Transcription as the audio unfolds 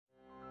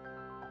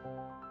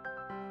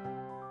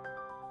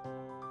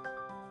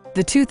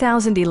The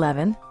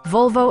 2011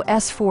 Volvo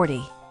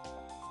S40.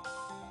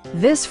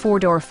 This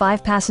four-door,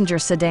 five-passenger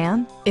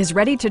sedan is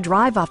ready to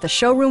drive off the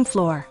showroom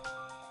floor.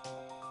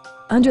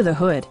 Under the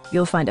hood,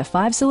 you'll find a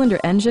five-cylinder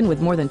engine with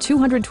more than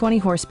 220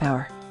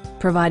 horsepower,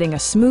 providing a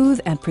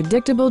smooth and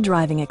predictable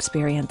driving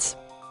experience.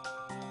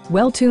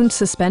 Well-tuned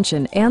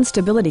suspension and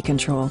stability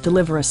control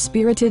deliver a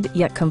spirited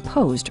yet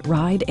composed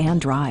ride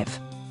and drive.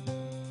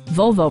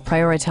 Volvo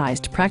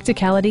prioritized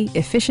practicality,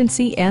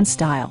 efficiency, and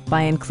style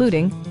by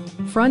including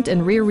front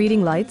and rear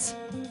reading lights,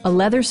 a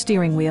leather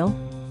steering wheel,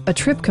 a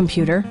trip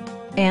computer,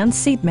 and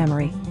seat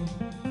memory.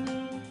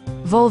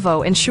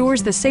 Volvo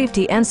ensures the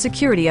safety and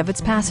security of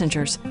its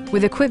passengers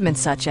with equipment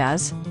such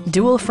as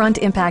dual front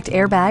impact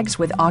airbags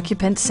with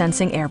occupant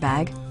sensing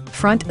airbag,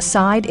 front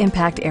side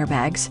impact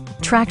airbags,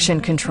 traction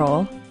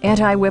control,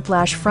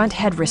 anti-whiplash front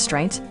head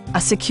restraints,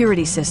 a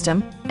security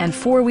system, and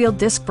four-wheel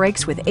disc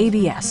brakes with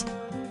ABS.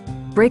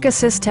 Brake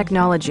Assist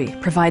technology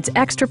provides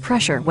extra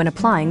pressure when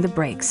applying the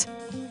brakes.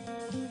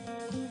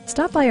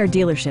 Stop by our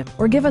dealership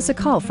or give us a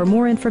call for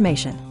more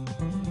information.